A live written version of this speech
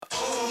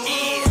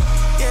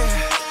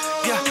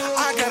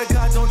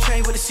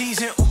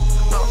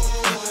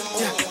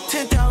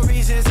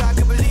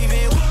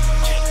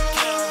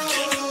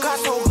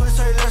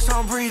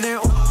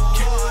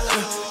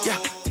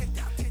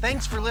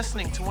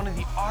listening to one of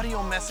the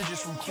audio messages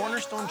from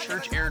Cornerstone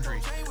Church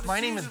Airdrie. My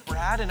name is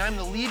Brad, and I'm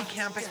the lead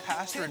campus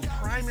pastor and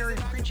primary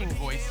preaching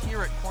voice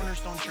here at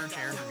Cornerstone Church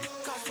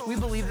Airdrie. We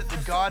believe that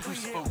the God who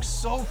spoke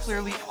so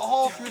clearly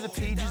all through the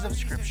pages of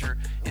Scripture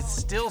is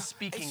still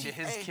speaking to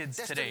his kids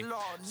today.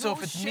 So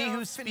if it's me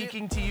who's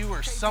speaking to you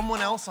or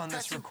someone else on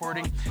this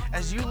recording,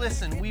 as you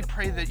listen, we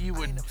pray that you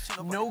would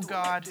know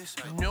God,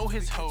 know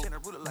his hope,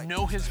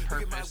 know his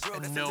purpose,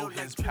 and know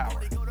his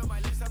power.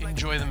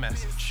 Enjoy the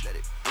message. Let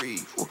it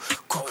breathe,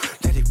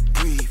 let it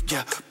breathe,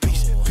 yeah.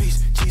 Peace,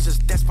 peace, Jesus,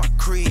 that's my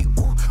creed.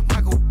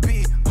 Michael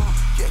B,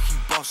 yeah, he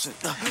bossing.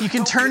 You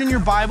can turn in your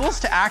Bibles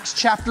to Acts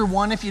chapter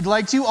 1 if you'd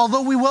like to,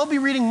 although we will be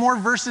reading more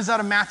verses out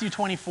of Matthew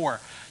 24.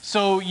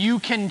 So you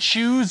can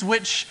choose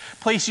which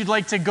place you'd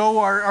like to go,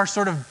 our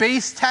sort of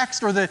base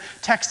text or the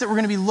text that we're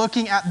going to be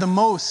looking at the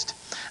most.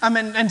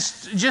 And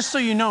just so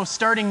you know,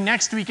 starting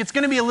next week, it's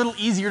going to be a little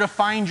easier to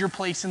find your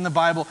place in the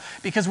Bible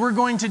because we're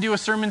going to do a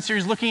sermon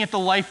series looking at the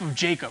life of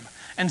Jacob.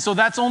 And so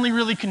that's only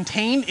really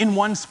contained in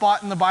one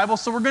spot in the Bible.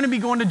 So we're going to be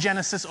going to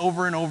Genesis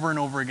over and over and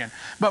over again.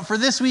 But for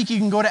this week, you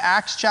can go to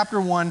Acts chapter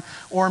 1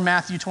 or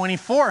Matthew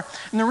 24.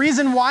 And the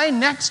reason why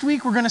next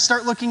week we're going to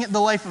start looking at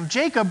the life of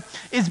Jacob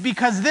is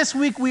because this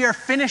week we are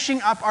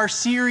finishing up our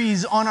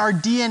series on our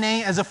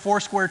DNA as a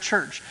Foursquare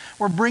church.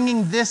 We're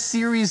bringing this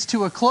series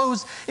to a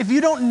close. If you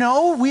don't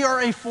know, we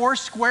are a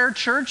Foursquare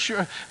church,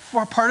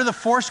 for part of the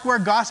Foursquare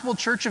Gospel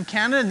Church of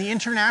Canada and the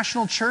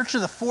International Church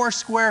of the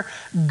Foursquare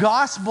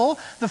Gospel.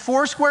 The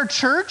Foursquare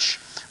Church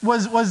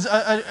was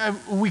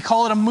we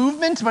call it a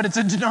movement, but it's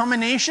a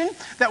denomination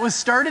that was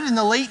started in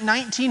the late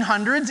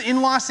 1900s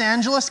in Los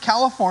Angeles,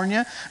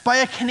 California, by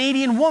a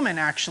Canadian woman,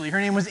 actually.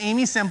 Her name was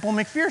Aimee Semple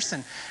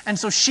McPherson. And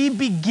so she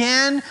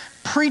began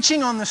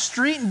preaching on the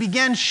street and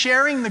began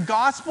sharing the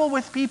gospel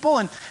with people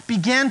and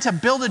began to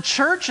build a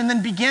church and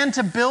then began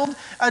to build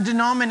a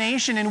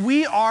denomination. And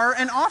we are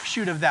an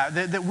offshoot of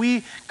that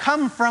we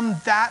come from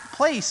that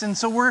place. And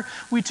so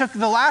we took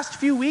the last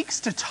few weeks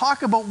to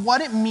talk about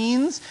what it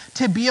means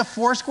to be a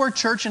Foursquare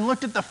church and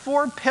looked at the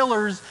 4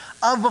 pillars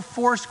of a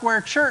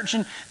Foursquare church.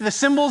 And the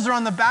symbols are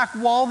on the back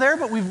wall there,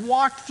 but we've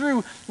walked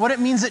through what it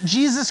means that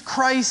Jesus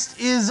Christ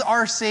is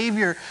our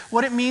Savior.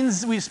 What it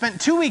means, we've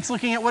spent 2 weeks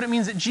looking at what it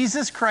means that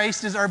Jesus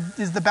Christ is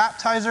the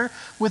baptizer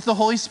with the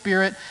Holy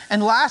Spirit.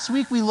 And last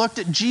week we looked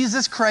at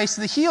Jesus Christ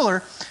the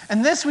healer.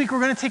 And this week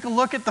we're going to take a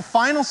look at the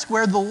final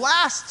square, the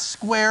last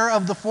square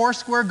of the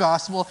Foursquare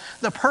gospel,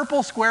 the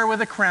purple square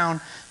with a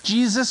crown,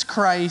 Jesus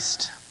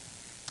Christ,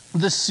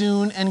 the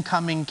soon and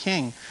coming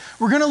King.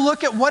 We're going to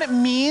look at what it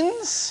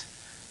means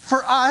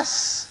for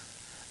us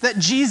that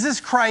Jesus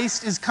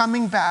Christ is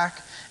coming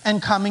back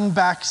and coming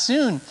back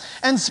soon.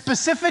 And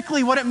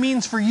specifically what it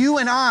means for you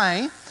and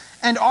I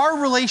and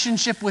our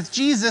relationship with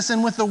Jesus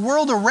and with the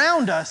world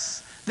around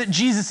us that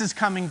Jesus is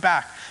coming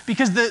back.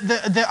 Because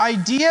the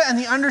idea and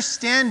the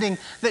understanding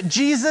that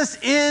Jesus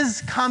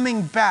is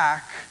coming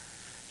back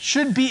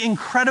should be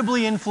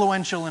incredibly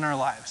influential in our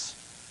lives.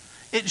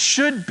 It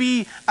should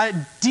be a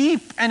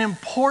deep and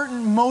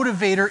important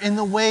motivator in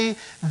the way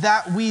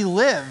that we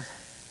live.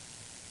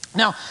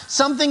 Now,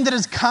 something that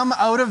has come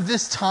out of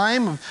this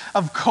time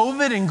of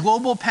COVID and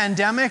global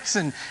pandemics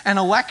and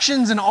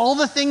elections and all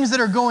the things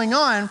that are going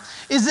on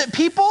is that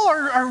people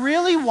are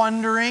really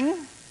wondering,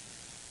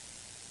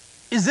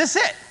 is this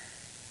it?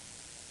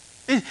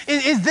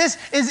 Is this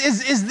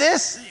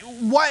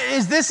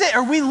it?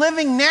 Are we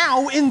living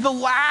now in the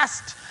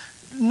last,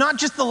 not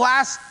just the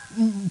last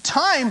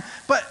time,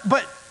 but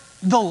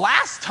the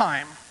last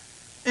time?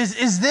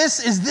 Is this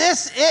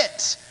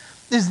it?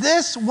 Is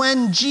this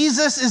when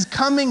Jesus is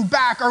coming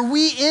back? Are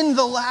we in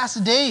the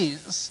last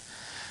days?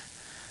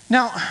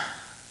 Now,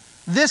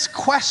 this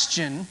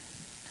question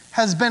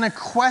has been a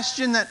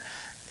question that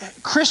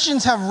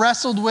Christians have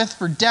wrestled with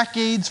for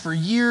decades, for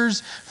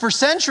years, for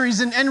centuries,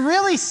 and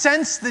really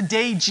since the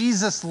day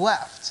Jesus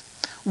left.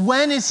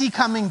 When is he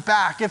coming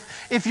back?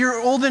 If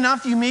you're old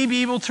enough, you may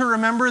be able to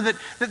remember that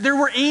there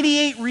were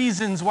 88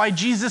 reasons why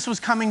Jesus was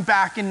coming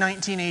back in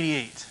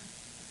 1988.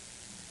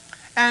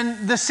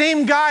 And the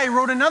same guy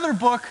wrote another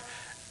book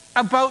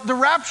about the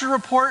rapture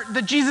report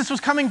that Jesus was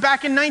coming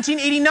back in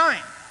 1989.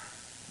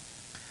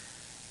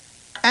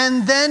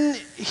 And then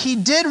he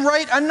did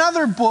write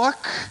another book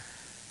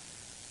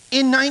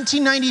in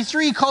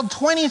 1993 called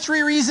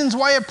 23 Reasons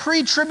Why a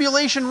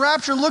Pre-Tribulation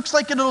Rapture Looks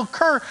Like It'll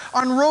Occur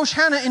on Rosh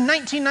Hashanah in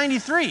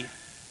 1993.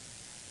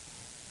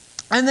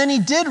 And then he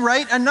did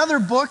write another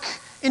book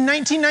in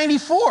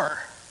 1994.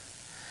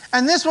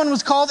 And this one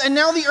was called, And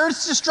Now the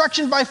Earth's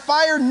Destruction by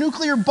Fire,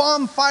 Nuclear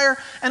Bomb Fire.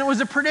 And it was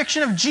a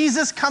prediction of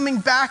Jesus coming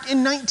back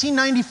in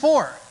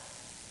 1994.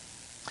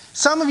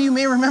 Some of you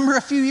may remember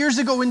a few years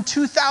ago in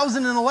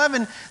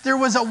 2011, there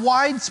was a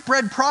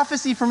widespread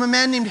prophecy from a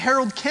man named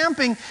Harold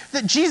Camping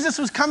that Jesus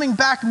was coming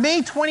back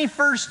May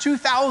 21st,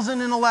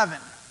 2011.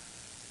 And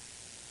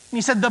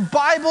he said, the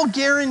Bible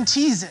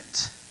guarantees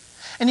it.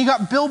 And he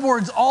got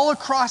billboards all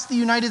across the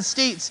United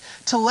States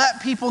to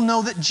let people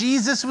know that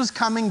Jesus was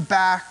coming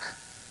back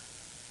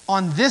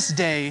on this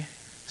day,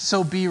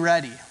 so be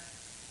ready.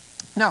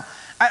 Now,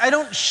 I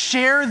don't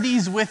share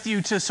these with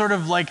you to sort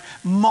of like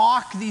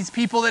mock these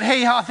people that,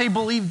 hey, how they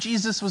believe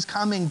Jesus was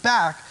coming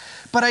back.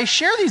 But I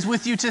share these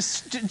with you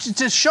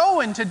to show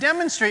and to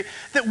demonstrate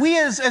that we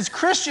as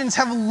Christians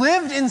have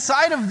lived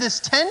inside of this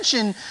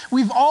tension.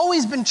 We've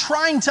always been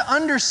trying to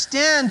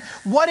understand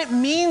what it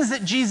means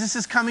that Jesus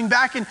is coming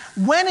back and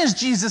when is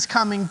Jesus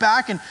coming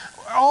back, and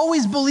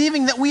always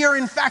believing that we are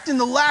in fact in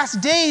the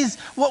last days,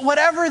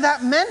 whatever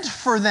that meant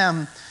for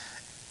them.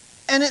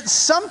 And it's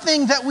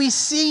something that we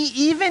see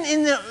even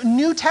in the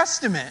New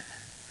Testament.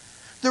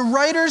 The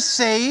writers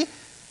say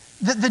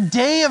that the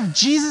day of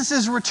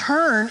Jesus'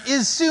 return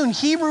is soon.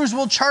 Hebrews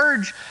will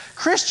charge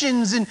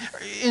Christians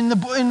in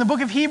the book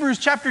of Hebrews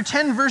chapter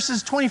 10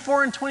 verses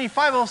 24 and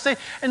 25. It will say,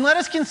 and let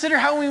us consider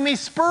how we may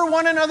spur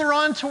one another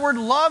on toward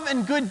love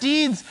and good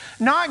deeds,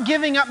 not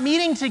giving up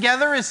meeting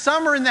together as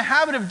some are in the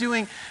habit of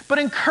doing, but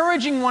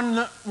encouraging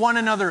one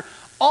another,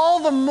 all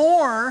the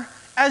more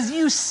as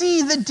you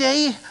see the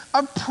day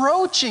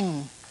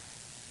approaching.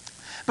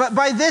 But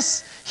by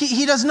this,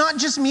 he does not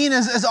just mean,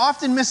 as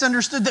often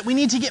misunderstood, that we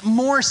need to get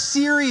more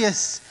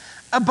serious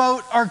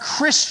about our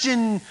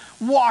Christian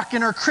walk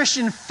and our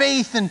Christian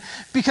faith. And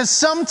because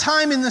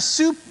sometime in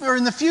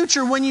the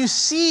future, when you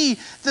see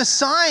the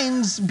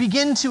signs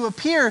begin to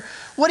appear,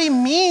 what he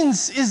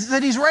means is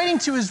that he's writing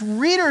to his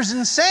readers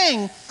and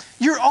saying,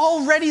 you're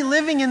already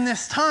living in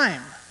this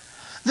time.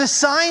 The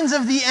signs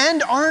of the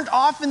end aren't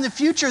off in the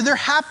future. They're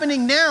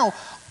happening now.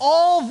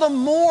 All the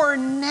more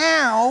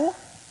now,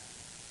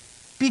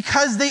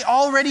 because they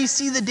already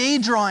see the day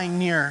drawing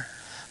near.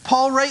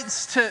 Paul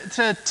writes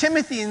to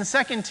Timothy in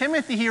 2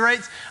 Timothy, he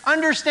writes,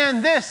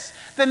 understand this,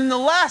 that in the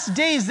last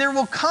days there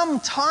will come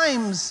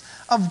times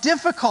of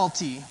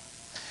difficulty.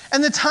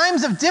 And the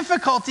times of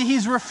difficulty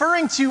he's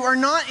referring to are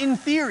not in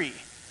theory.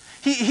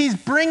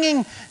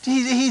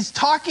 He's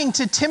talking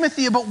to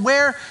Timothy about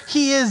where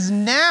he is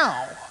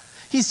now.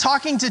 He's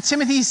talking to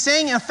Timothy, he's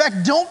saying, in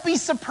effect, don't be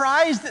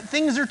surprised that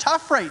things are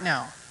tough right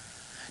now.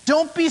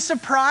 Don't be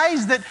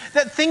surprised that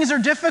things are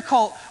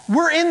difficult.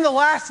 We're in the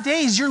last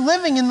days. You're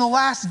living in the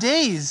last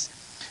days.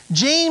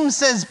 James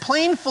says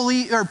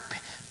plainly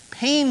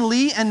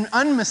and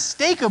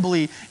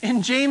unmistakably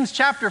in James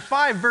chapter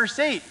 5, verse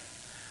 8.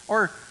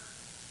 Or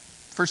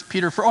 1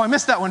 Peter 4. Oh, I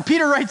missed that one.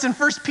 Peter writes in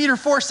 1 Peter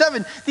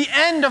 4:7, the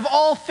end of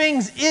all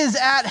things is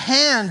at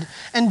hand.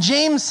 And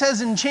James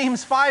says in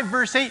James 5,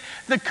 verse 8,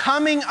 the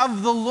coming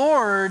of the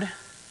Lord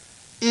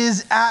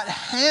is at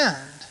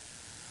hand.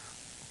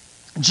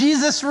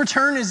 Jesus'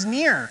 return is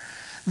near.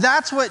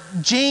 That's what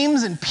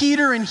James and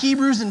Peter and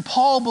Hebrews and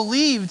Paul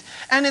believed,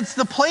 and it's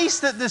the place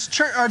that this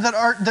church, or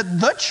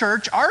the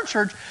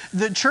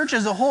church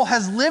as a whole,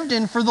 has lived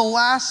in for the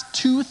last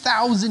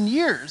 2,000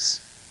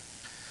 years.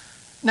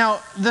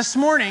 Now, this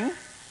morning,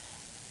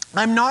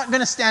 I'm not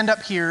going to stand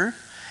up here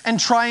and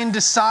try and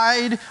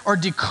decide or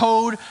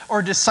decode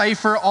or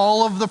decipher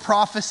all of the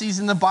prophecies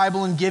in the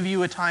Bible and give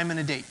you a time and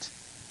a date.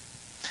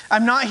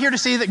 I'm not here to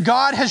say that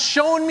God has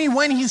shown me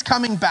when he's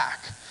coming back.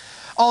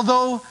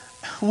 Although,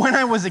 when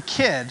I was a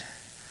kid,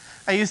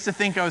 I used to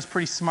think I was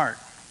pretty smart.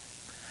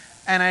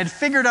 And I had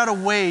figured out a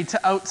way to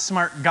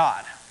outsmart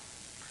God.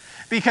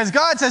 Because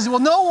God says, well,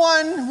 no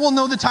one will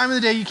know the time of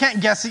the day. You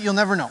can't guess it. You'll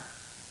never know.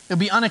 It'll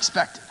be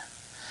unexpected.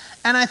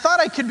 And I thought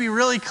I could be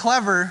really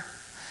clever,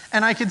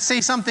 and I could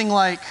say something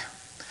like,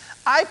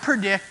 I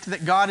predict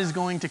that God is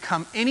going to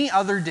come any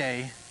other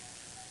day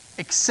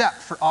except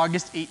for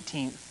August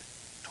 18th,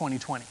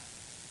 2020.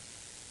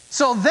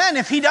 So then,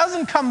 if he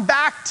doesn't come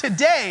back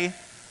today,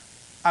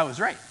 I was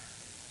right.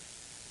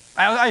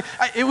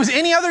 It was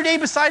any other day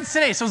besides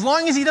today. So as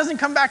long as he doesn't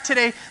come back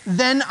today,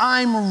 then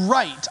I'm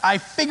right. I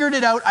figured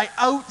it out. I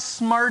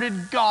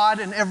outsmarted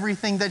God and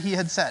everything that he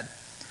had said.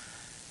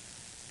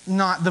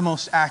 Not the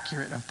most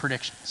accurate of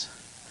predictions.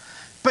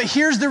 But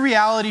here's the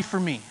reality for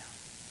me.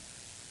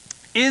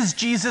 Is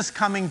Jesus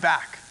coming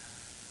back?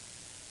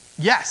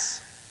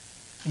 Yes.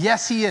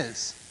 Yes, he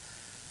is.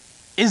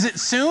 Is it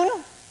soon?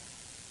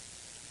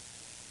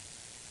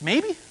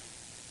 Maybe.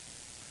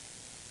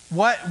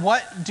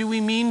 What do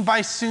we mean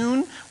by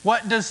soon?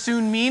 What does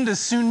soon mean? Does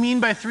soon mean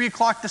by 3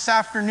 o'clock this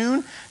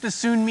afternoon? Does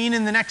soon mean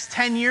in the next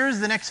 10 years,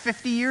 the next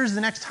 50 years,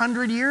 the next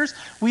 100 years?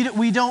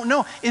 We don't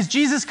know. Is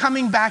Jesus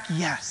coming back?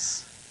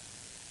 Yes.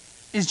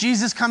 Is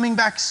Jesus coming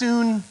back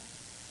soon?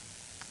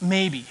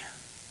 Maybe.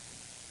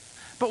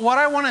 But what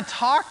I want to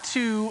talk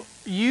to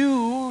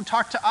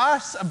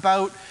us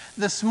about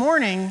this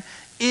morning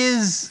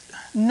is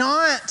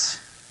not,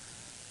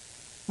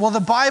 well, the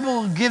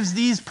Bible gives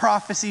these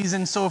prophecies,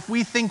 and so if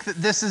we think that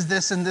this is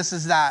this and this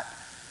is that,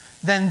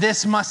 then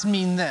this must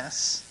mean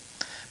this.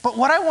 But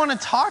what I want to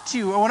talk to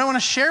you, or what I want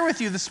to share with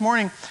you this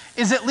morning,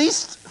 is at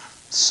least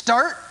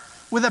start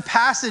with a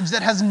passage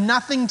that has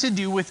nothing to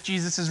do with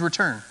Jesus'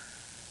 return,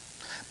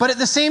 but at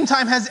the same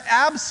time has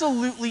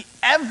absolutely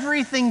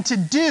everything to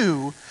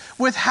do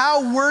with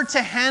how we're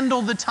to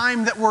handle the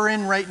time that we're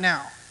in right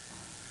now.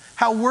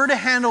 How we're to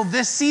handle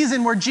this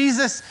season where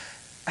Jesus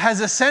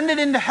has ascended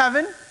into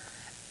heaven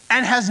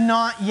and has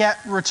not yet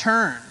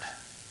returned.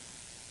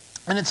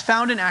 And it's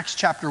found in Acts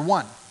chapter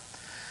 1.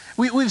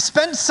 We've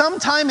spent some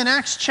time in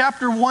Acts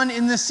chapter 1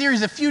 in this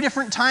series. A few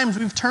different times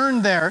we've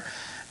turned there,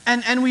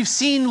 and we've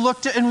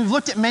looked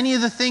at many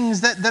of the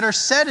things that are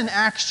said in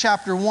Acts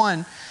chapter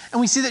 1. And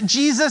we see that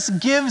Jesus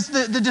gives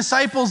the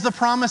disciples the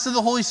promise of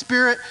the Holy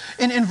Spirit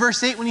in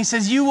verse 8 when he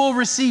says, "You will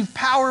receive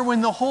power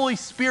when the Holy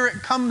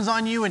Spirit comes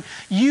on you, and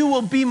you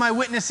will be my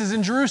witnesses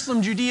in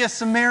Jerusalem, Judea,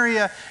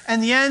 Samaria,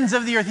 and the ends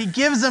of the earth." He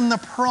gives them the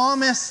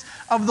promise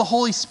of the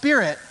Holy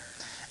Spirit.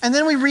 And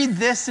then we read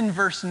this in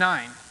verse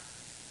 9.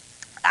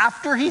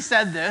 After he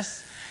said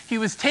this, he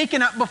was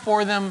taken up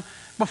before them,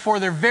 before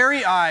their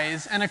very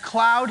eyes, and a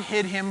cloud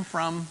hid him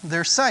from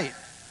their sight.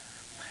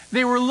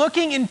 They were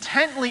looking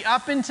intently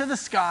up into the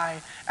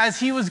sky as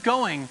he was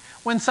going,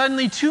 when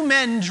suddenly two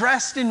men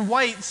dressed in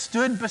white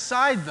stood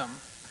beside them.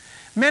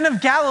 "Men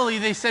of Galilee,"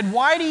 they said,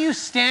 "why do you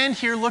stand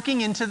here looking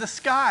into the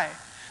sky?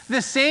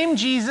 The same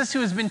Jesus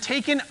who has been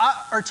taken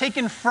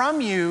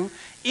from you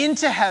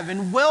into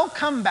heaven will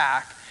come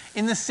back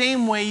in the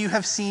same way you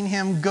have seen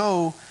him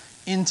go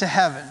into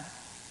heaven."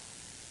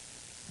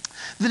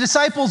 The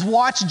disciples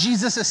watch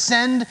Jesus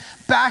ascend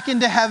back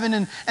into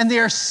heaven, and they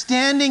are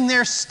standing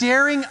there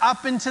staring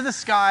up into the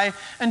sky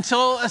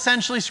until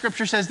essentially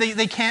Scripture says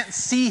they can't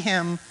see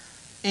him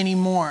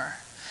anymore.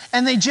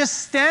 And they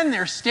just stand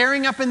there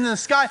staring up into the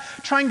sky,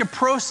 trying to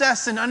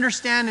process and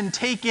understand and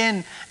take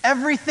in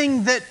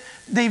everything that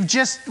they've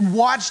just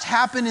watched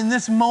happen in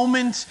this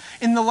moment,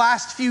 in the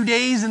last few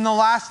days, in the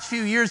last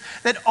few years.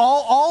 That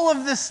all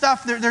of this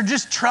stuff, they're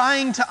just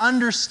trying to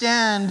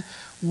understand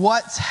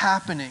what's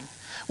happening.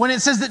 When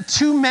it says that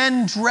two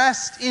men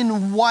dressed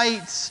in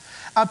white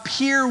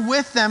appear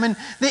with them, and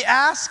they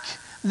ask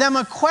them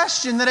a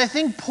question that I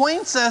think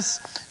points us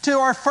to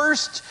our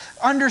first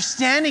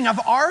understanding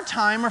of our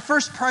time, our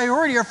first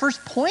priority, our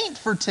first point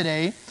for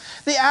today.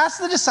 They ask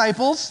the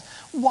disciples,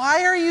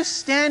 "Why are you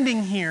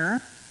standing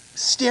here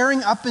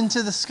staring up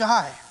into the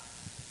sky?"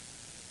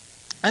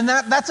 And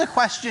that's a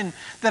question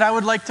that I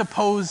would like to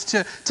pose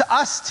to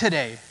us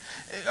today.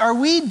 Are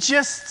we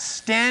just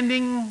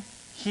standing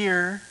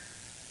here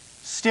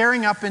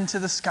staring up into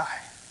the sky?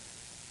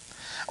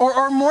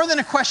 Or more than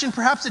a question,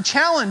 perhaps a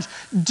challenge.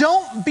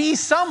 Don't be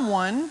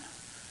someone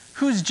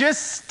who's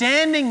just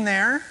standing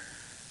there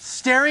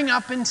staring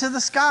up into the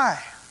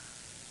sky.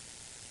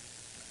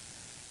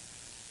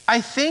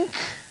 I think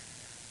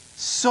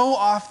so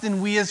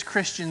often we as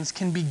Christians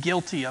can be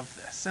guilty of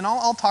this. And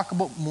I'll talk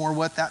about more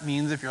what that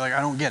means if you're like,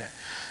 I don't get it.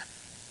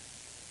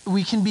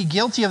 We can be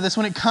guilty of this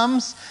when it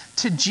comes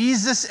to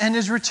Jesus and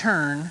his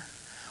return.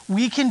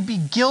 We can be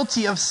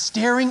guilty of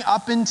staring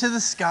up into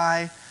the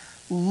sky,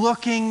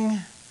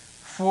 looking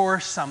for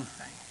something.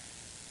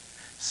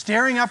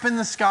 Staring up in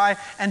the sky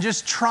and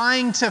just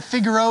trying to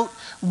figure out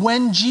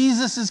when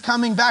Jesus is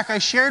coming back. I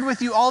shared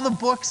with you all the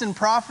books and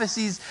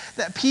prophecies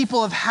that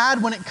people have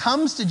had when it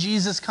comes to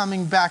Jesus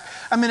coming back.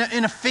 I'm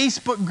in a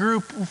Facebook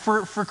group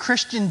for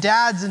Christian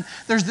dads, and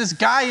there's this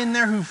guy in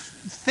there who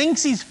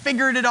thinks he's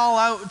figured it all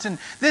out, and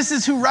this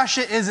is who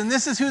Russia is, and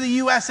this is who the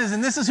US is,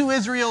 and this is who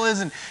Israel is,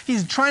 and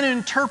he's trying to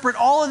interpret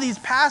all of these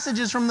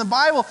passages from the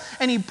Bible,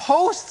 and he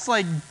posts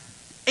like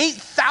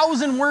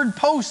 8,000 word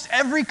posts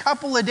every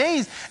couple of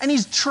days, and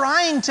he's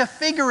trying to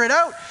figure it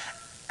out.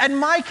 And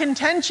my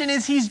contention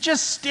is he's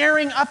just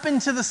staring up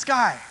into the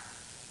sky.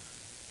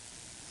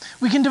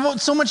 We can devote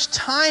so much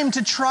time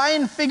to try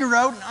and figure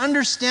out and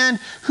understand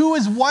who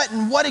is what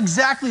and what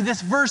exactly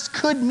this verse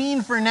could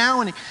mean for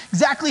now, and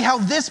exactly how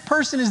this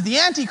person is the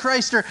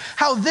Antichrist, or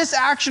how this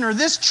action or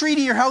this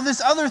treaty or how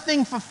this other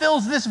thing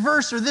fulfills this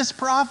verse or this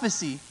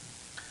prophecy.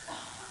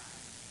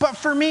 But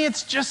for me,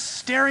 it's just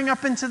staring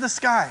up into the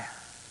sky.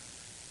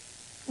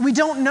 We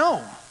don't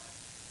know.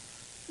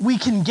 We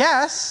can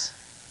guess.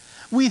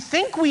 We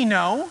think we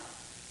know,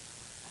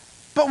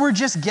 but we're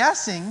just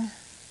guessing.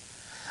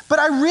 But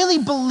I really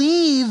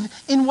believe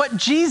in what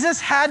Jesus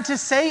had to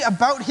say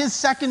about his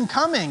second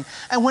coming,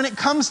 and when it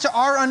comes to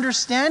our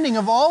understanding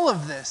of all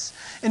of this.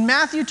 In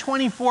Matthew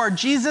 24,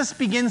 Jesus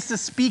begins to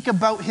speak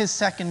about his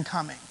second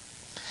coming.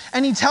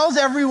 And he tells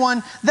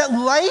everyone that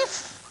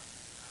life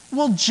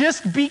will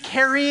just be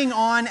carrying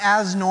on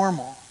as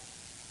normal.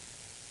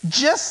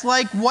 Just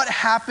like what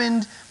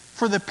happened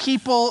for the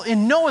people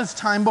in Noah's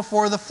time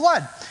before the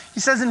flood. He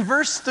says in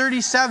verse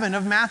 37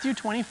 of Matthew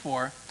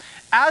 24,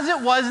 "As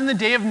it was in the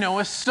day of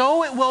Noah,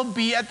 so it will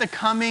be at the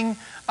coming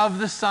of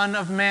the Son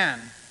of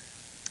Man.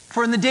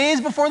 For in the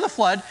days before the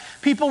flood,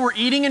 people were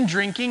eating and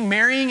drinking,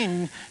 marrying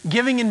and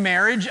giving in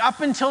marriage,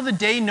 up until the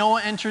day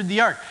Noah entered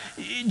the ark."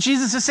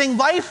 Jesus is saying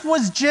life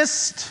was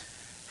just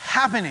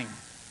happening.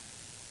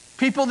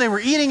 People, they were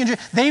eating and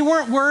drinking. They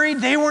weren't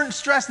worried. They weren't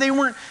stressed. They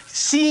weren't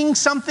seeing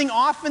something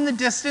off in the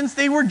distance.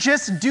 They were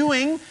just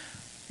doing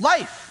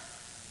life.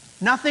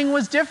 Nothing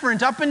was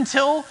different up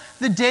until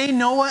the day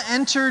Noah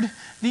entered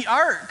the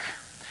ark.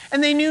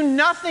 And they knew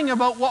nothing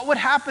about what would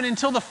happen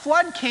until the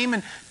flood came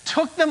and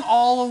took them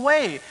all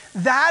away.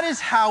 That is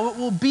how it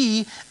will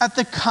be at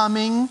the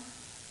coming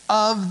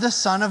of the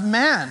Son of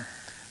Man.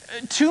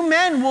 Two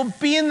men will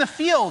be in the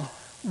field.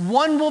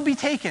 One will be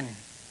taken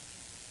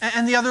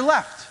and the other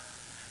left.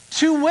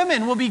 2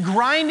 women will be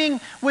grinding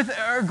with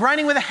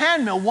a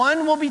hand mill.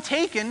 One will be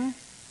taken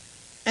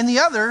and the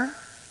other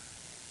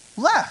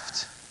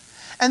left.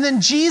 And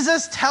then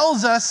Jesus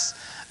tells us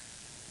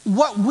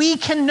what we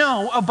can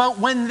know about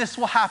when this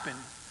will happen.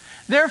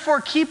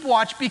 Therefore, keep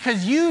watch,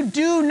 because you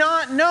do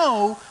not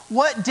know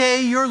what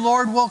day your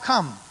Lord will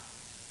come.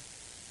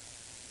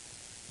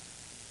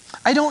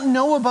 I don't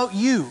know about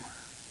you,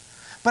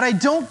 but I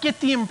don't get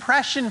the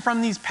impression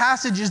from these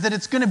passages that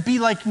it's going to be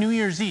like New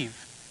Year's Eve.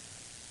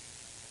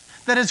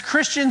 That as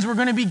Christians, we're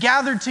going to be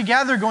gathered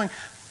together going,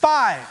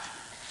 5,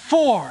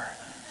 4,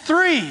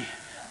 3,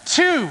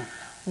 2,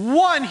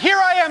 1. Here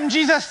I am,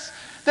 Jesus.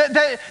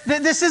 That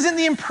this isn't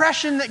the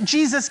impression that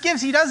Jesus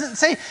gives. He doesn't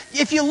say,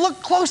 if you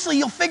look closely,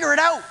 you'll figure it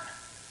out.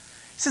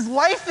 He says,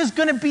 life is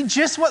going to be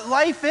just what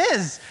life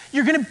is.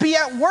 You're going to be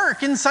at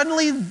work, and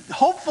suddenly,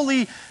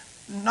 hopefully,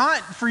 not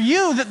for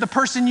you that the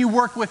person you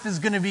work with is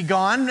going to be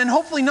gone, and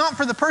hopefully not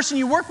for the person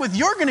you work with,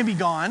 you're going to be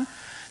gone,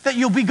 that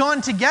you'll be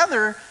gone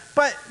together,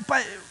 but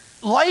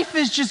life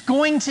is just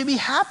going to be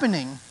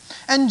happening.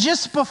 And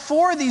just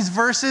before these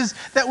verses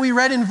that we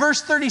read in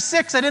verse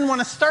 36, I didn't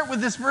want to start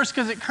with this verse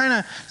because it kind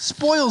of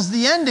spoils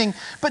the ending,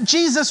 but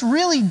Jesus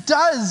really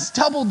does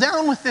double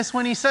down with this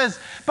when he says,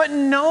 but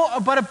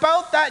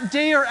about that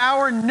day or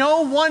hour,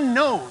 no one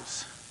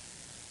knows.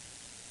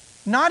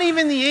 Not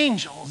even the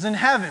angels in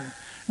heaven,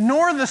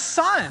 nor the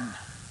Son,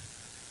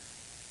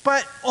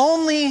 but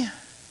only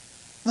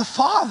the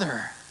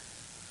Father.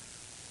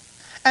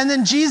 And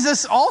then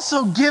Jesus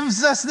also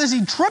gives us this.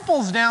 He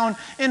triples down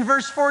in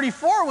verse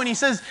 44 when he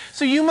says,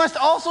 so you must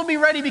also be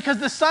ready, because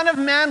the Son of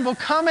Man will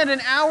come at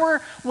an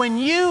hour when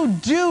you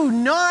do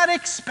not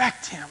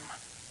expect him.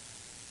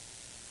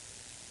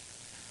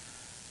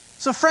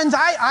 So friends,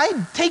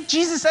 I take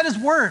Jesus at his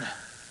word.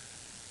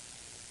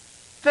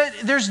 That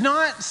there's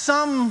not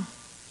some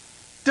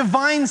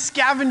divine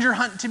scavenger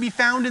hunt to be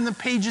found in the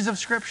pages of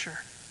Scripture.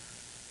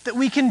 That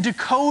we can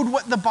decode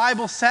what the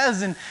Bible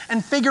says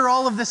and figure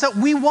all of this out.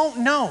 We won't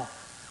know.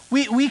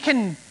 We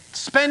can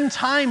spend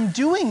time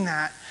doing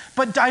that,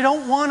 but I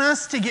don't want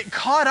us to get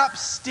caught up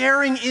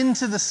staring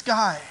into the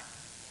sky.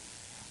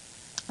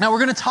 Now we're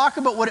going to talk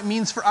about what it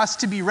means for us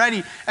to be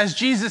ready. As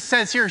Jesus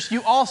says here,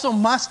 you also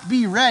must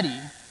be ready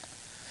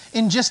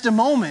in just a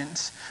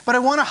moment. But I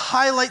want to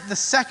highlight the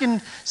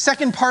second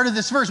part of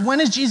this verse. When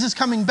is Jesus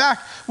coming back?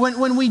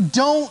 When we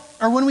don't,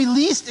 or when we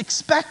least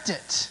expect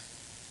it.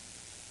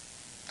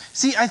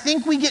 See, I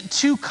think we get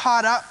too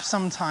caught up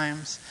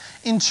sometimes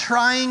in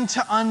trying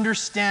to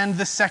understand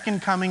the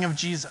second coming of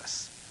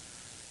Jesus.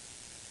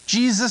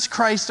 Jesus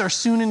Christ, our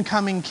soon and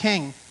coming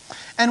King.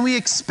 And we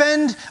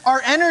expend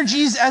our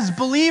energies as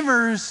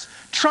believers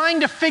trying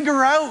to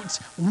figure out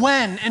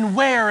when and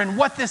where and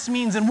what this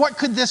means and what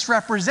could this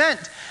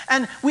represent.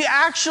 And we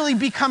actually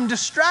become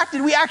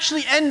distracted. We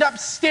actually end up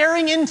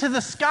staring into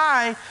the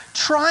sky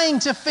trying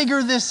to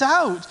figure this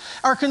out.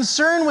 Our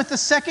concern with the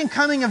second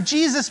coming of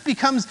Jesus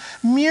becomes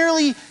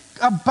merely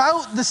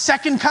about the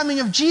second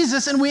coming of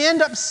Jesus, and we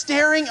end up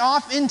staring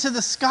off into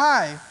the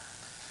sky.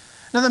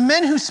 Now, the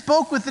men who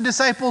spoke with the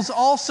disciples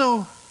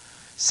also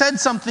said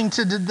something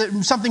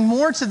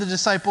more to the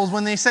disciples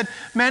when they said,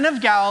 men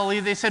of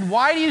Galilee, they said,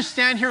 why do you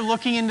stand here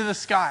looking into the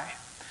sky?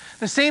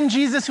 The same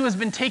Jesus who has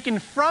been taken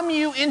from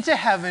you into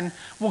heaven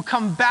will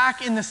come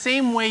back in the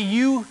same way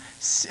you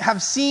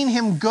have seen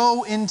him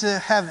go into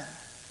heaven.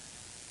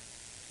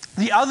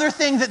 The other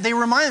thing that they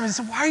remind them is,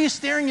 why are you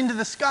staring into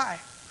the sky?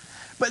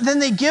 But then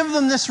they give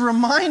them this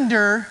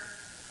reminder,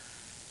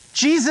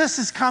 Jesus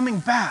is coming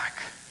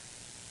back.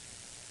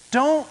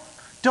 Don't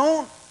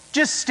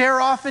just stare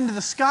off into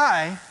the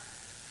sky.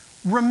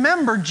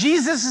 Remember,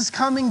 Jesus is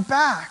coming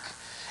back.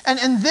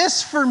 And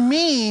this, for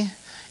me,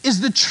 is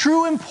the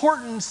true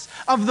importance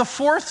of the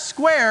fourth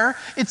square.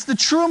 It's the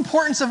true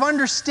importance of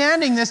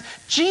understanding this.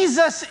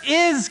 Jesus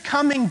is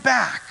coming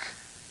back.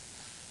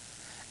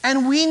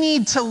 And we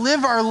need to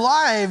live our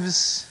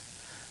lives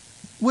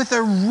with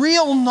a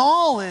real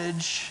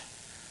knowledge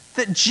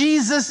that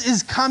Jesus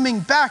is coming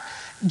back.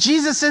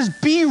 Jesus says,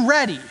 be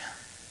ready,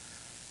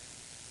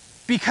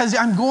 because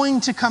I'm going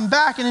to come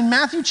back. And in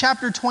Matthew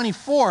chapter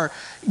 24,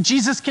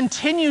 Jesus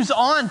continues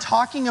on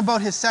talking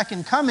about his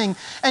second coming.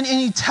 And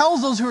he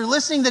tells those who are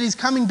listening that he's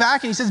coming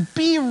back, and he says,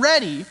 be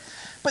ready.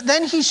 But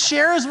then he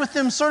shares with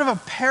them sort of a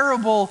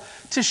parable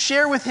to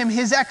share with him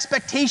his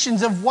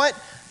expectations of what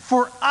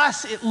for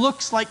us it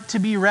looks like to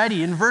be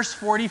ready. In verse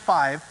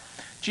 45,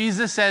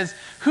 Jesus says,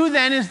 who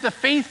then is the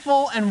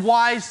faithful and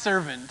wise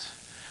servant,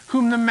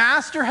 whom the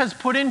master has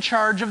put in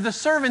charge of the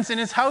servants in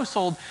his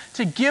household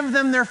to give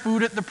them their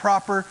food at the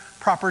proper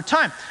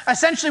time?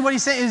 Essentially what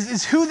he's saying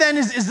is who then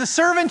is the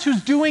servant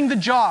who's doing the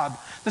job,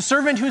 the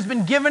servant who's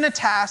been given a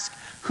task,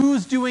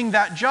 who's doing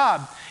that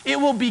job. It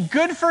will be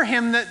good for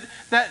him that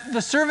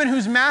the servant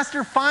whose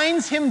master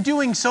finds him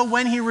doing so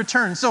when he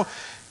returns. So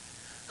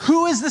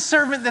who is the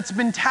servant that's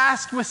been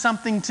tasked with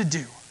something to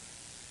do?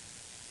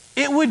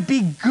 It would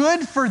be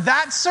good for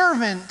that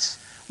servant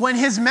when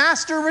his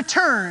master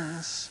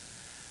returns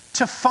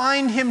to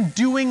find him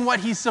doing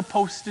what he's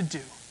supposed to do.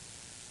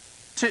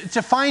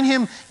 to find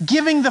him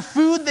giving the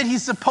food that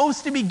he's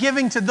supposed to be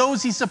giving to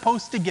those he's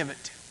supposed to give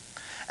it to.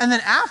 And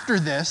then after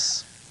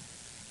this,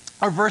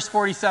 or verse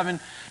 47,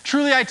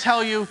 truly I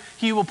tell you,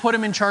 he will put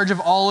him in charge of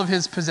all of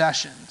his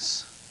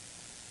possessions.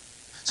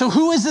 So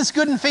who is this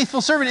good and faithful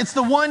servant? It's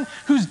the one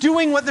who's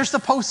doing what they're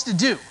supposed to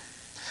do.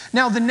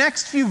 Now, the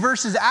next few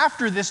verses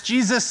after this,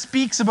 Jesus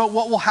speaks about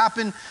what will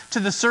happen to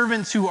the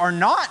servants who are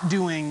not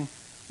doing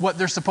what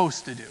they're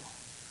supposed to do.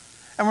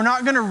 And we're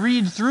not going to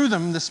read through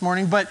them this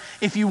morning, but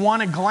if you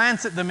want to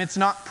glance at them, it's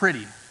not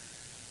pretty.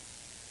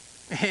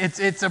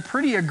 It's a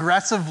pretty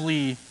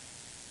aggressively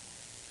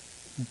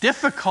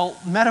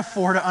difficult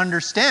metaphor to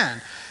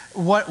understand.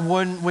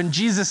 When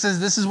Jesus says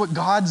this is what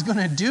God's going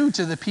to do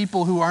to the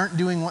people who aren't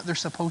doing what they're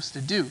supposed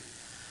to do.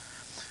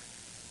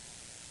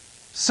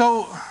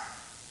 So,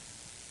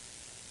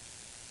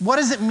 what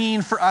does it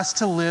mean for us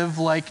to live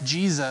like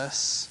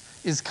Jesus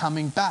is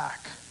coming back?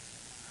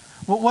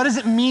 What does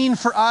it mean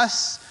for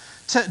us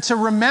to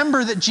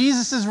remember that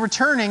Jesus is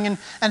returning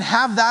and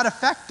have that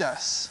affect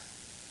us?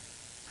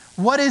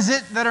 What is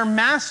it that our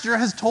master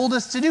has told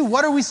us to do?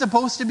 What are we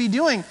supposed to be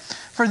doing?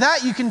 For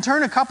that, you can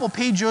turn a couple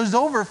pages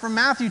over from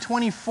Matthew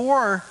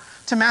 24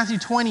 to Matthew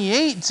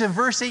 28 to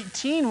verse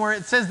 18, where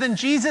it says, Then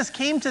Jesus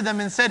came to them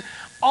and said,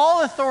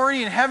 All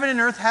authority in heaven and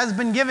earth has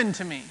been given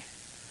to me.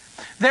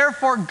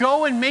 Therefore,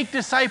 go and make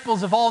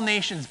disciples of all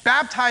nations,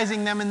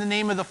 baptizing them in the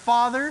name of the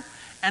Father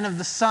and of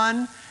the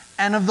Son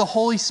and of the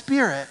Holy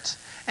Spirit,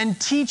 and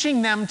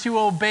teaching them to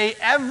obey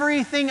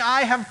everything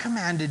I have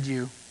commanded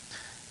you.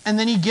 And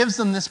then he gives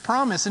them this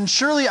promise, and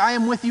surely I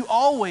am with you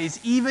always,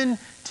 even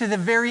to the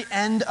very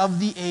end of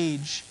the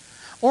age.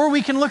 Or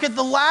we can look at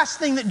the last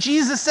thing that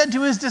Jesus said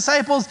to his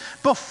disciples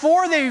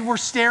before they were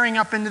staring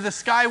up into the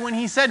sky, when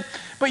he said,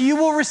 But you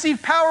will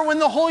receive power when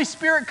the Holy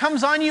Spirit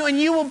comes on you, and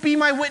you will be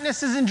my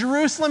witnesses in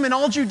Jerusalem and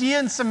all Judea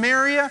and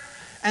Samaria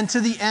and to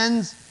the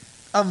ends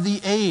of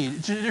the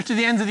age, to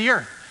the ends of the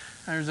earth.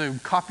 There's a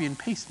copy and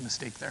paste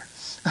mistake there.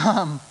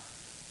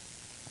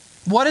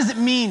 What does it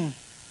mean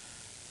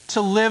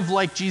to live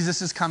like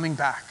Jesus is coming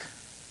back?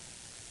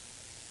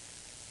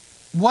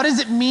 What does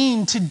it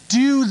mean to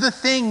do the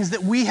things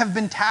that we have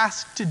been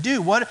tasked to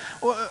do? What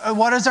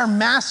has our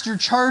master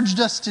charged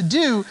us to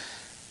do?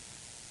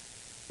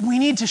 We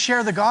need to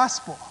share the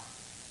gospel,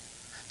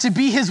 to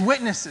be his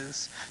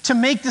witnesses, to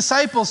make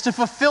disciples, to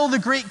fulfill the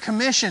Great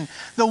Commission.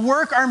 The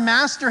work our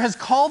master has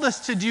called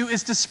us to do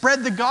is to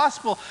spread the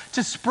gospel,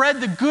 to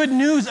spread the good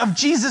news of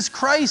Jesus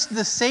Christ,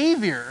 the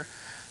Savior.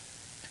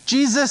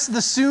 Jesus,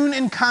 the soon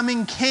and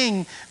coming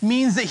King,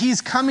 means that he's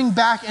coming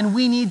back, and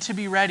we need to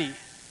be ready.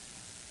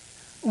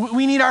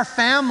 We need our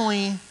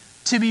family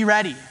to be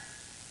ready.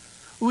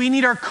 We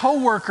need our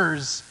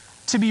coworkers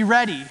to be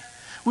ready.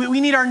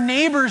 We need our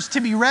neighbors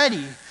to be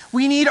ready.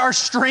 We need our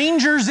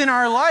strangers in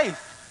our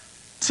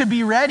life to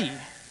be ready.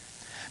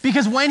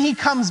 Because when he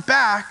comes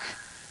back,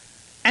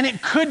 and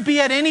it could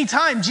be at any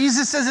time,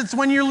 Jesus says it's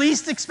when you're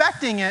least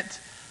expecting it,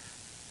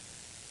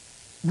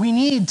 we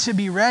need to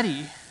be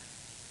ready.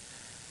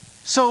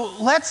 So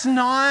let's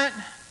not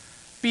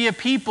be a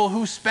people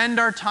who spend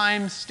our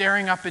time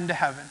staring up into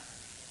heaven,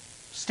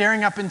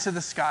 staring up into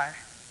the sky,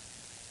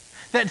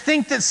 that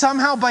think that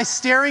somehow by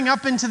staring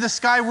up into the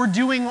sky we're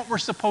doing what we're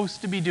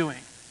supposed to be doing.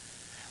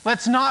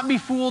 Let's not be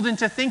fooled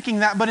into thinking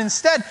that, but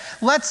instead,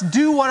 let's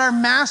do what our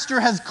master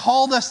has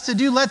called us to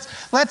do. Let's,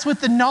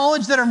 with the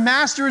knowledge that our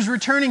master is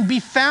returning, be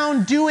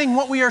found doing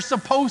what we are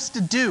supposed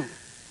to do.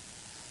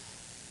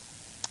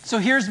 So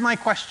here's my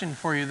question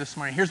for you this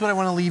morning. Here's what I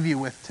want to leave you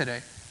with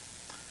today.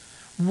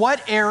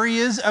 What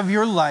areas of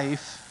your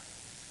life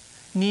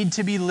need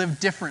to be lived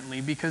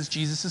differently because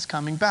Jesus is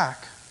coming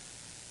back?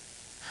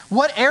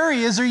 What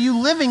areas are you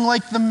living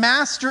like the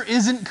master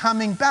isn't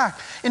coming back?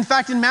 In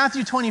fact, in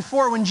Matthew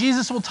 24, when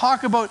Jesus will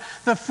talk about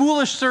the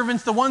foolish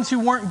servants, the ones who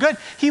weren't good,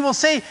 he will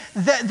say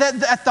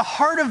that at the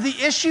heart of the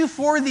issue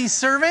for these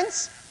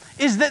servants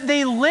is that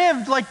they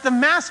lived like the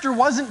master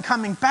wasn't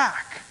coming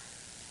back.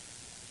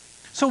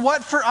 So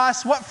what for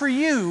us, what for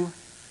you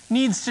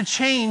needs to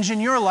change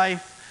in your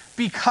life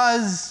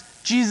because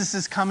Jesus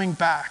is coming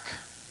back?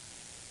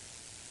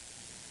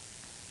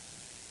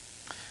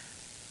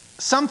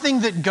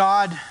 Something that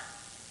God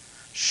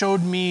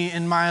showed me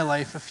in my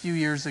life a few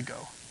years ago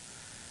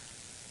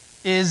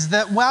is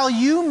that while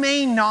you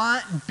may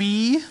not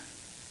be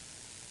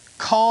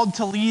called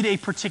to lead a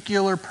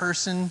particular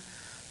person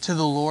to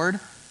the Lord,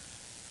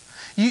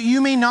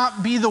 you may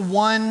not be the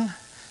one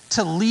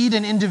to lead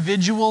an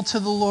individual to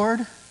the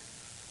Lord,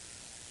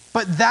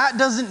 but that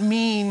doesn't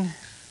mean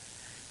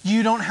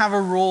you don't have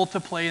a role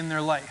to play in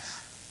their life.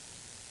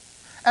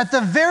 At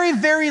the very,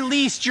 very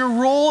least, your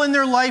role in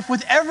their life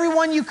with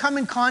everyone you come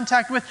in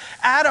contact with,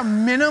 at a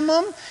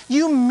minimum,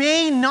 you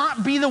may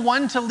not be the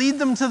one to lead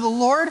them to the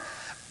Lord,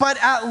 but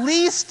at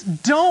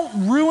least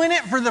don't ruin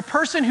it for the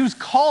person who's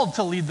called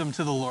to lead them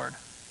to the Lord.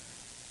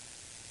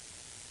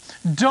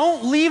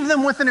 Don't leave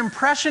them with an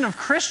impression of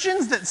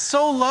Christians that's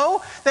so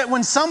low that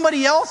when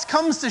somebody else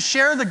comes to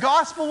share the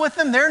gospel with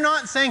them, they're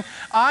not saying,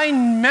 I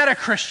met a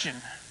Christian,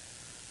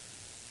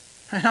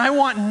 and I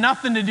want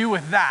nothing to do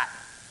with that.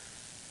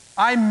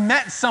 I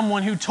met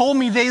someone who told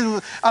me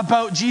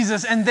about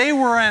Jesus and they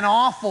were an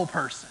awful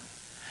person.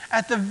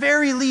 At the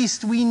very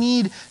least, we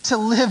need to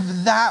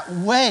live that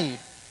way.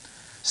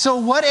 So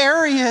what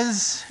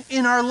areas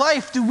in our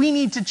life do we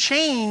need to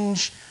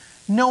change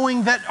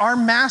knowing that our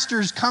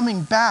master's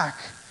coming back?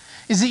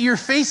 Is it your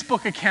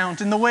Facebook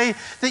account and the way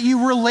that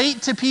you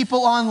relate to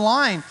people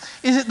online?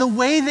 Is it the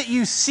way that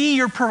you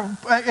see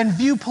and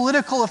view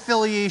political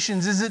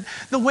affiliations? Is it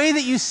the way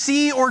that you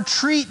see or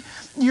treat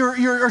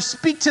or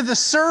speak to the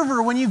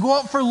server when you go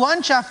out for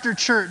lunch after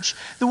church?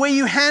 The way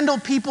you handle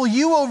people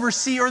you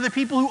oversee or the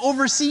people who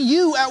oversee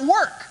you at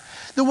work?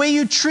 The way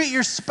you treat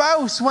your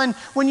spouse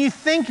when you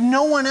think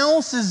no one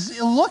else is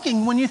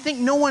looking, when you think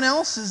no one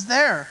else is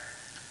there?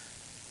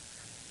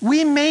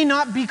 We may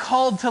not be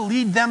called to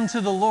lead them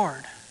to the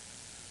Lord.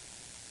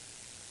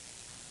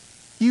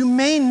 You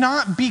may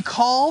not be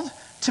called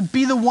to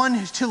be the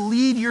one to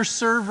lead your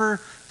server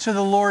to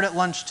the Lord at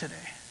lunch today.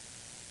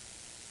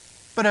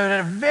 But at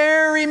a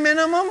very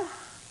minimum,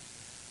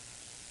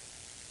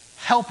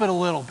 help it a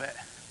little bit.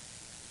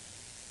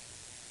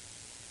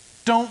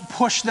 Don't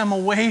push them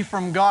away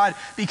from God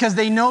because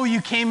they know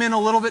you came in a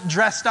little bit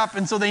dressed up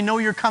and so they know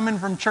you're coming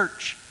from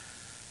church.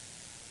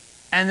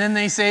 And then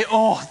they say,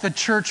 oh, the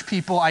church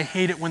people, I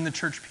hate it when the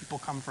church people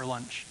come for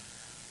lunch.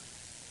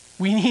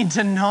 We need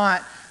to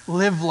not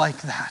live like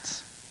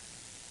that.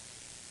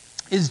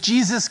 Is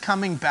Jesus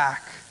coming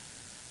back?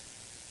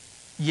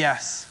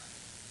 Yes.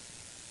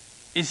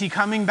 Is he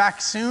coming back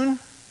soon?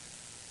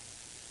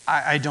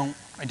 I don't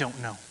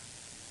know.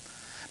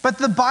 But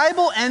the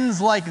Bible ends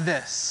like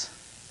this.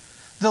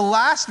 The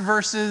last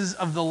verses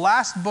of the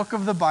last book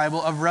of the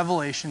Bible of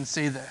Revelation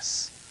say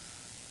this.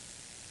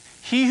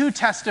 He who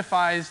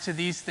testifies to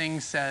these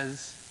things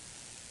says,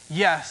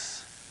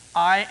 yes,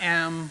 I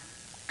am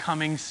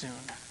coming soon.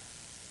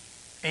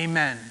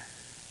 Amen.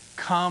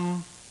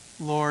 Come,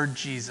 Lord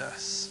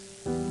Jesus.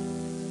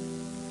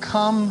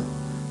 Come,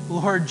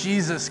 Lord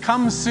Jesus.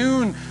 Come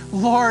soon,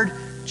 Lord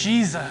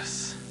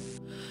Jesus.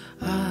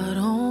 I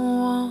don't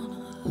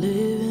want to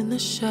live in the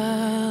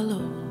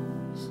shallows.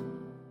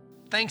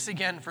 Thanks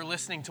again for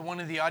listening to one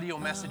of the audio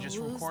messages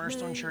from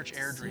Cornerstone Church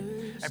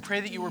Airdrie. I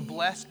pray that you were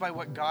blessed by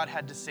what God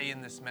had to say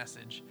in this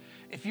message.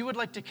 If you would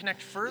like to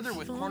connect further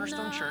with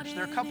Cornerstone Church,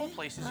 there are a couple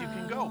places you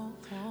can go.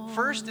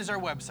 First is our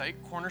website,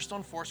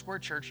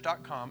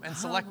 cornerstonefoursquarechurch.com, and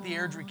select the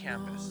Airdrie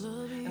campus.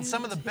 And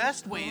some of the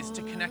best ways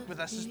to connect with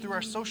us is through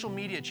our social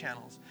media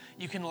channels.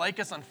 You can like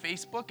us on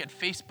Facebook at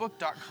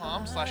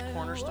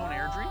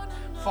facebook.com/cornerstoneairdrie,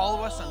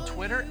 follow us on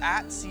Twitter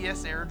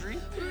 @CSAirdrie,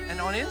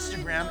 and on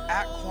Instagram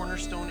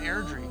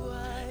 @cornerstoneairdrie.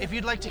 If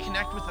you'd like to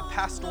connect with the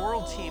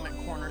pastoral team at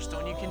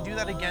Cornerstone, you can do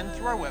that again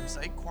through our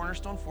website,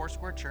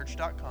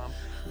 cornerstonefoursquarechurch.com.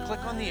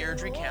 Click on the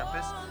Airdrie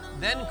campus,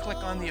 then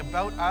click on the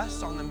About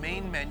Us on the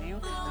main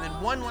menu, and then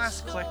one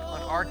last click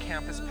on our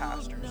campus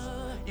pastors.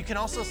 You can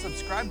also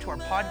subscribe to our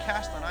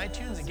podcast on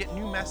iTunes and get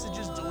new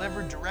messages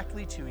delivered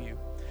directly to you.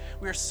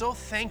 We are so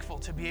thankful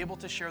to be able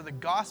to share the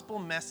gospel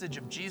message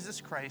of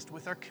Jesus Christ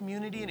with our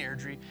community in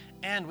Airdrie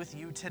and with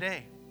you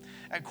today.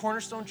 At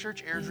Cornerstone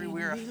Church Airdrie,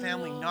 we are a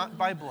family not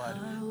by blood,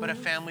 but a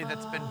family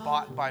that's been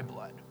bought by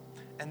blood.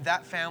 And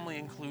that family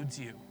includes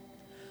you.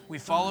 We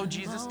follow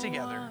Jesus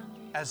together.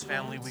 As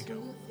family we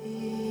go.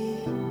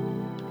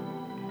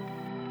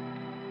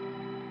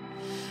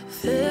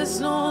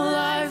 There's no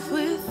life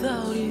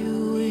without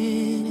you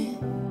in it.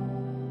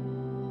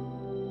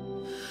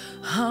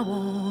 I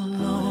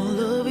want all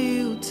of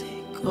you,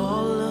 take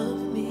all of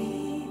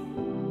me.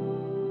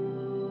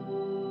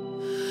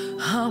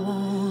 I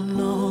want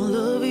all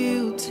of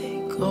you,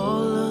 take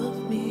all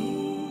of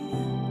me.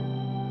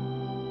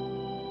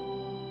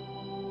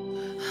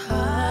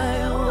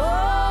 I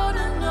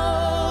wanna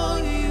know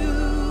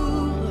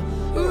you,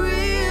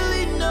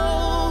 really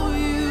know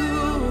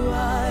you.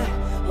 I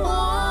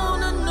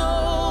wanna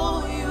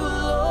know you,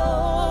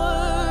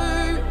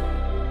 Lord.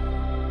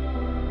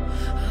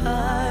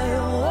 I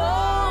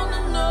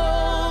wanna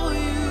know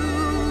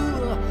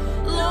you,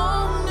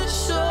 long to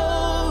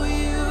show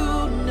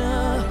you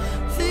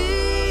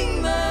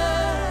nothing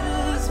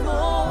matters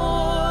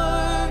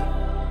more.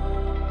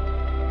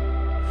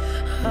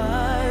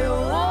 I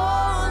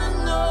wanna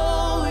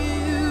know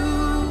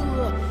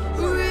you,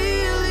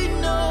 really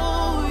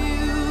know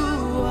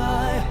you.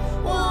 I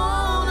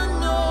wanna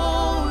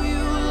know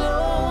you,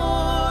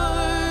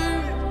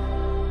 Lord.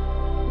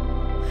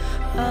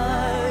 I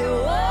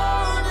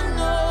wanna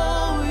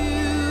know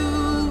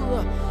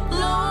you,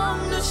 long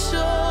to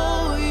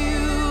show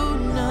you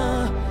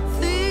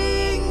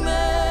nothing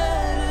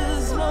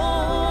matters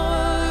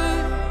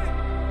more.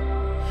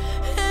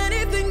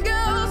 Anything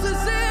else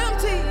is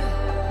empty,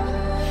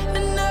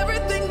 and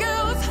everything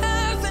else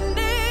has an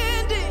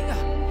ending.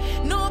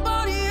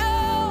 Nobody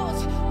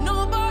else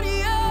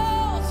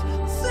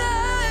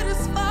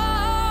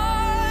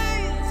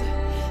satisfies.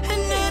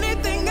 And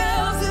anything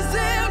else is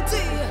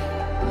empty,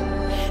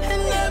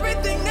 and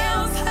everything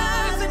else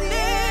has an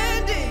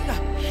ending.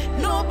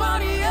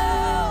 Nobody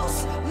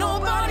else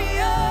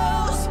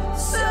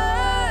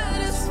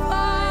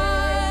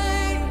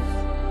satisfies.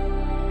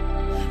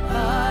 I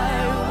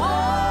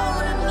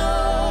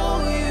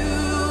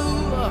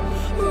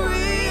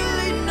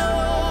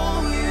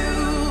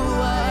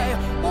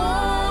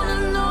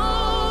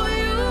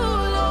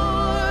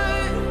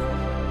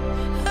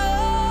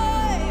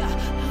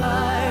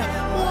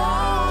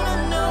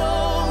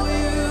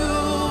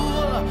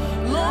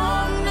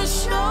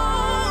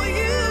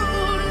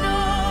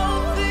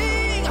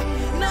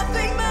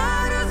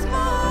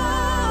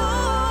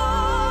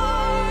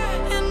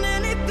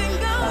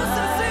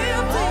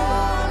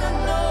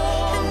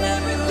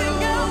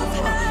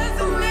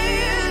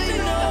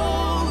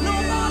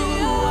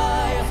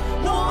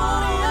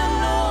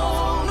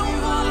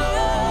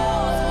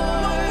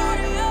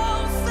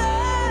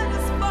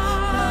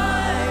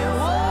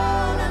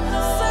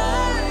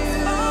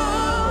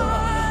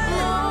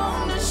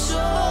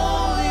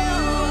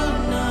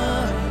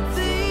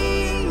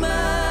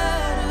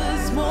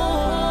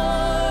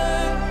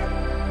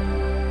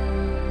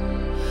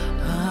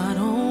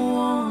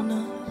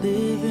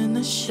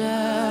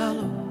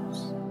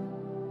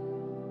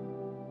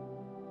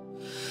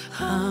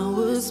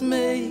was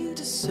made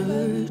to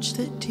search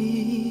the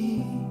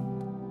deep.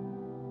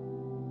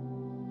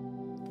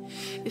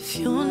 If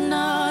you're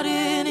not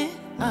in it,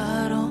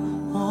 I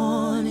don't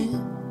want it.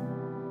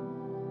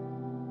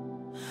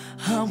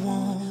 I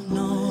want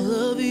all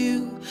of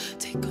you,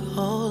 take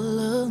all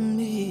of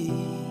me.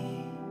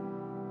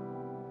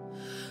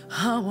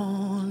 I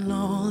want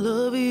all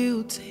of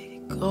you,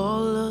 take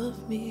all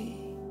of me.